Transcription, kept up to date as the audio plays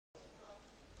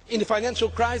in the financial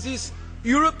crisis,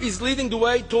 Europe is leading the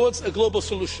way towards a global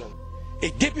solution.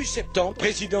 Et début septembre, le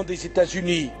président des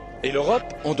États-Unis et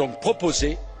l'Europe ont donc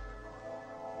proposé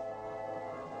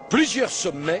plusieurs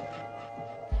sommets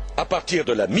à partir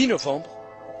de la mi-novembre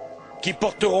qui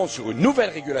porteront sur une nouvelle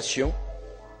régulation,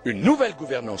 une nouvelle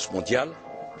gouvernance mondiale.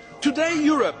 Today,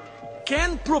 Europe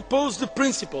can propose the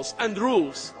principles and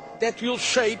rules that will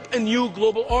shape a new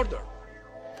global order.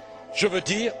 Je veux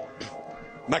dire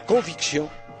ma conviction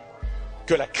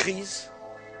que la crise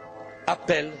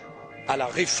appelle à la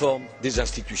réforme des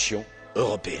institutions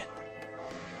européennes.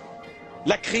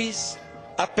 La crise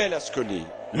appelle à ce que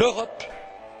l'Europe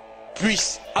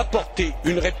puisse apporter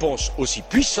une réponse aussi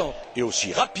puissante et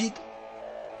aussi rapide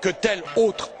que tel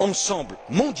autre ensemble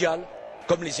mondial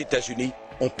comme les États-Unis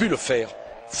ont pu le faire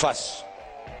face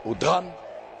au drame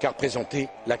qu'a représenté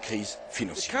la crise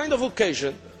financière. The kind of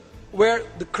occasion where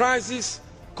the crisis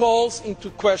calls into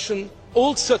question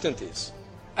old certainties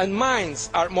and minds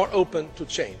are more open to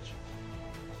change.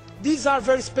 These are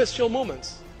very special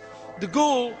moments. The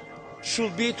goal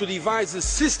should be to devise a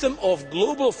system of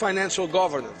global financial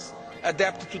governance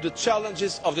adapted to the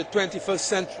challenges of the 21st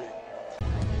century.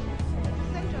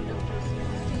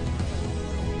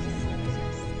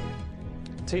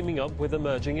 Teaming up with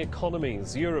emerging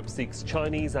economies, Europe seeks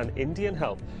Chinese and Indian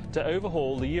help to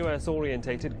overhaul the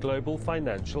US-orientated global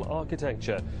financial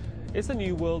architecture. Is a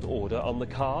new world order on the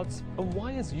cards? And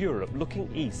why is Europe looking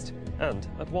east? And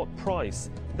at what price?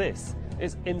 This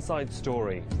is Inside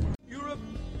Story. Europe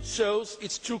shows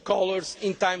its true colors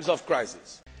in times of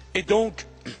crisis. Et donc,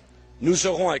 nous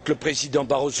aurons avec le président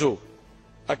Barroso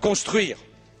à construire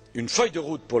une feuille de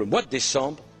route pour le mois de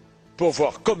décembre pour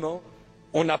voir comment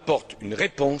on apporte une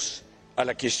réponse à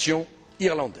la question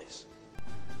irlandaise.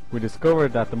 We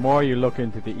discovered that the more you look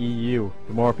into the EU,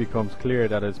 the more it becomes clear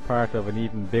that it is part of an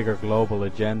even bigger global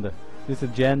agenda. This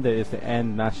agenda is to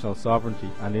end national sovereignty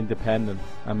and independence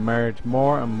and merge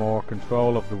more and more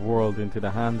control of the world into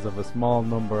the hands of a small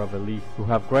number of elite who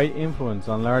have great influence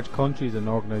on large countries and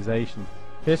organisations.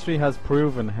 History has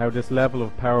proven how this level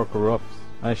of power corrupts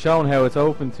and has shown how it's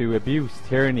open to abuse,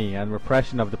 tyranny and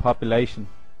repression of the population.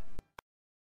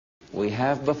 We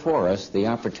have before us the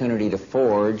opportunity to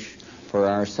forge for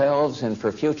ourselves and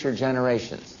for future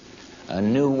generations a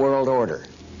new world order,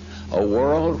 a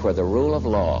world where the rule of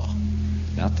law,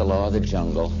 not the law of the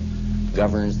jungle,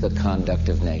 governs the conduct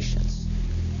of nations.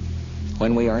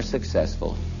 When we are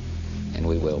successful, and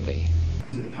we will be.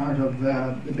 Part of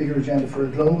the bigger agenda for a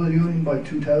global union by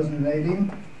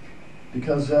 2018,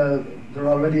 because there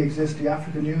already exists the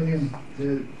African Union,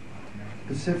 the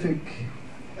Pacific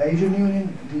Asian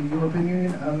Union, the European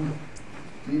Union, and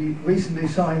the recently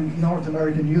signed North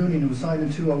American Union. It was signed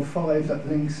in 2005 that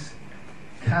links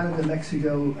Canada,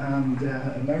 Mexico and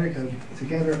America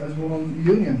together as one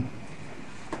union,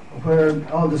 where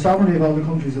all the sovereignty of all the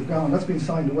countries have gone. That's been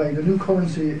signed away. The new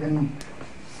currency in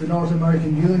the North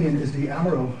American Union is the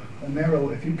Amero.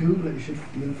 If you Google it,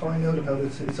 you'll find out about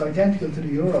it. It's identical to the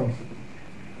euro,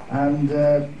 and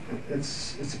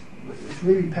it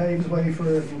really paves way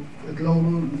for a global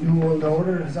new world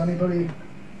order. Has anybody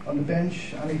on the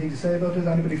bench anything to say about it?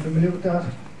 Anybody familiar with that?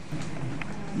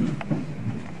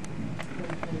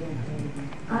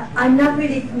 I'm not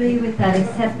really familiar with that,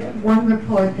 except one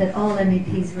report that all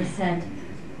MEPs were sent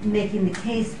making the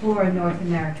case for a North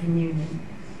American Union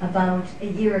about a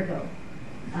year ago.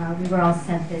 We were all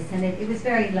sent this, and it was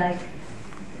very like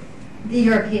the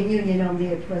European Union, only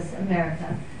it was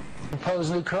America.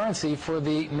 Proposed new currency for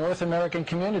the North American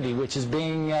community, which is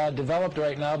being developed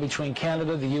right now between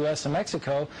Canada, the U.S., and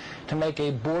Mexico to make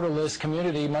a borderless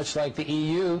community much like the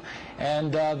EU,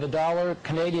 and the dollar,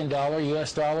 Canadian dollar,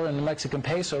 U.S. dollar, and the Mexican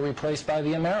peso replaced by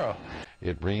the Amero.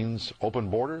 It means open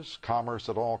borders, commerce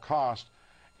at all cost,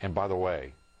 and by the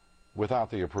way,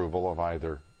 without the approval of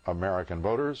either American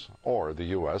voters or the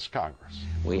U.S. Congress.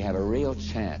 We have a real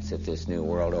chance at this new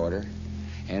world order,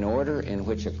 an order in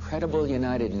which a credible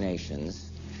United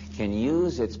Nations can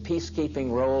use its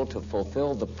peacekeeping role to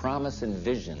fulfill the promise and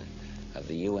vision of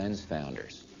the UN's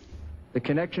founders. The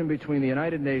connection between the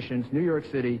United Nations, New York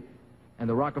City, and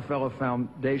the Rockefeller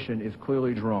Foundation is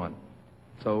clearly drawn.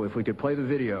 So if we could play the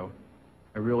video,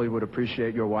 I really would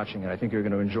appreciate your watching it. I think you're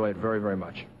going to enjoy it very, very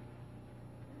much.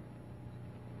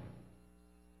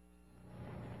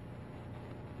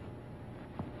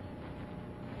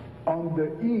 On the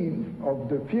eve of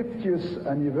the 50th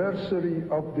anniversary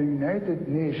of the United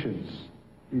Nations,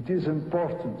 it is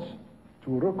important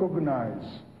to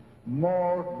recognize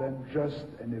more than just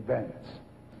an event.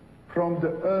 From the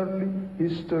early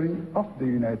history of the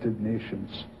United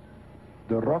Nations,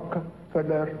 the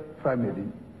Rockefeller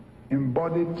family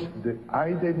embodied the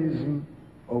idealism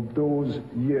of those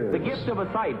years. The gift of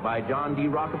a site by John D.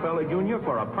 Rockefeller Jr.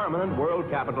 for a permanent world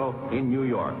capital in New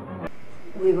York.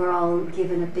 We were all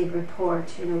given a big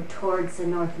report, you know, towards the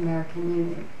North American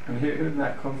Union. And who did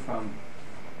that come from?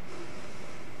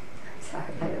 I'm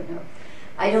sorry, I don't know.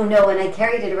 I don't know, and I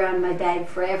carried it around in my bag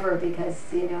forever because,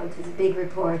 you know, it was a big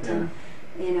report, and,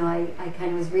 you know, I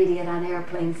kind of was reading it on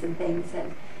airplanes and things,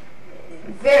 and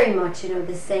very much, you know,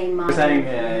 the same model. You're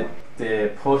saying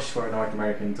the push for North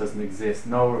American doesn't exist,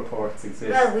 no reports exist?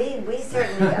 Well, we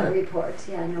certainly got a report,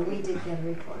 yeah, no, we did get a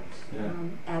report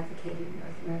advocating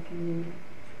North American Union.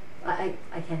 I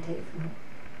can't take it from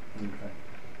here. Okay.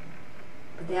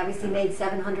 But they obviously made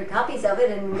 700 copies of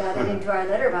it and got it into our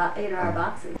our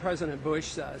boxes. President Bush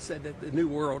said that the New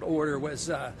World Order was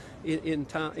in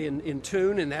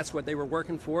tune, and that's what they were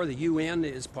working for. The UN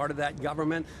is part of that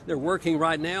government. They're working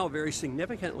right now very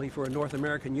significantly for a North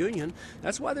American Union.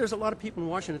 That's why there's a lot of people in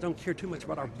Washington that don't care too much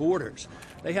about our borders.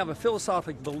 They have a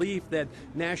philosophic belief that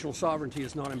national sovereignty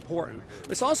is not important.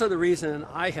 It's also the reason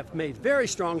I have made very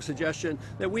strong suggestion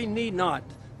that we need not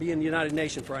be in the United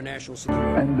Nations for our national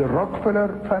security. And the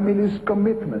Rockefeller family's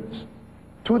commitment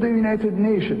to the United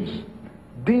Nations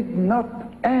did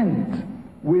not end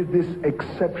with this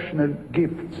exceptional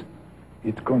gift.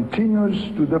 It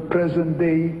continues to the present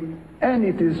day, and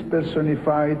it is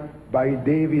personified by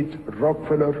David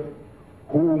Rockefeller,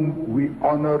 whom we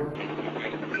honor.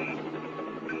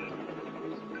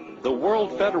 The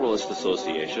World Federalist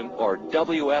Association, or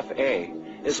WFA,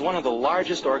 is one of the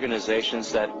largest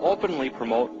organizations that openly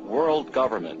promote world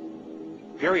government.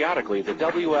 Periodically, the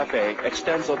WFA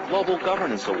extends a Global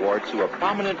Governance Award to a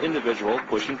prominent individual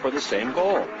pushing for the same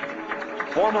goal.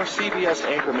 Former CBS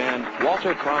anchorman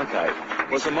Walter Cronkite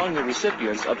was among the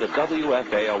recipients of the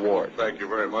WFA award. Thank you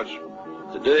very much.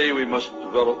 Today we must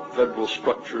develop federal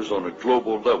structures on a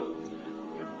global level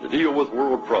to deal with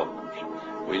world problems.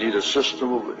 We need a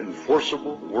system of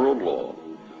enforceable world law,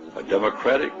 a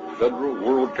democratic federal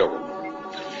world government.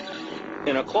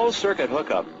 In a closed-circuit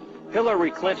hookup, Hillary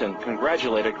Clinton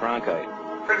congratulated Cronkite.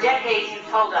 For decades you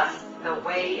told us the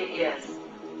way it is,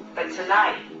 but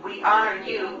tonight we honor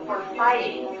you for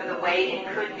fighting for the way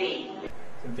it could be.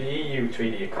 The EU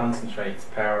treaty, it concentrates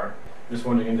power. I'm just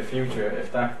wondering in the future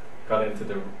if that got into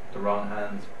the wrong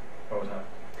hands, what would happen?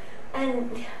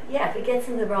 And yeah, if it gets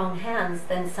in the wrong hands,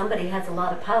 then somebody has a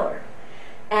lot of power.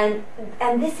 And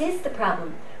this is the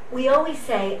problem. We always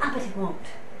say, but it won't.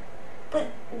 But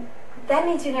that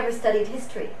means you never studied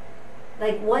history.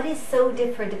 Like, what is so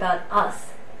different about us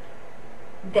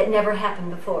that never happened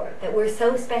before? That we're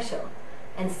so special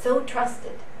and so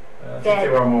trusted. I think they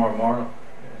were more moral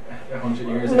 100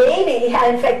 years ago. Maybe, yeah,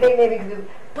 in fact, they maybe could.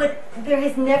 But there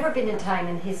has never been a time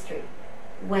in history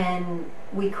when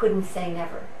we couldn't say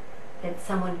never. That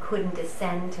someone couldn't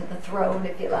ascend to the throne,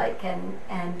 if you like,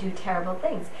 and do terrible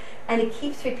things. And it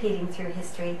keeps repeating through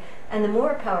history. And the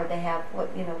more power they have,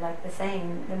 like the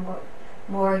saying, the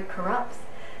more it corrupts.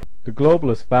 The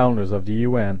globalist founders of the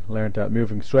UN learned that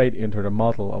moving straight into the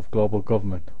model of global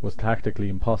government was tactically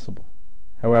impossible.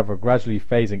 However, gradually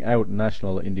phasing out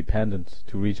national independence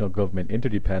to regional government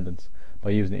interdependence by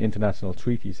using international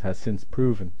treaties has since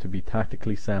proven to be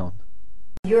tactically sound.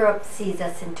 Europe sees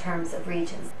us in terms of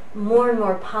regions. More and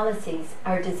more policies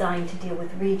are designed to deal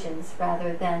with regions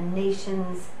rather than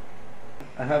nations.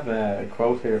 I have a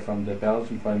quote here from the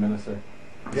Belgian Prime Minister.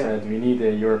 He said, "We need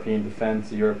a European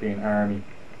defence, a European army,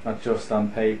 not just on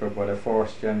paper, but a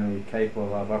force generally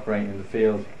capable of operating in the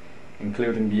field,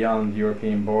 including beyond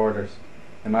European borders.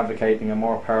 I'm advocating a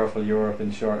more powerful Europe.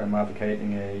 In short, I'm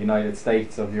advocating a United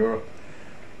States of Europe."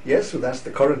 Yes, so that's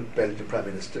the current Belgian Prime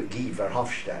Minister, Guy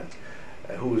Verhofstadt,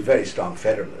 who is a very strong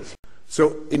federalist.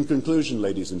 So, in conclusion,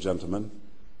 ladies and gentlemen,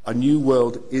 a new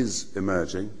world is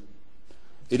emerging.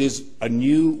 It is a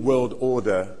new world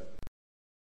order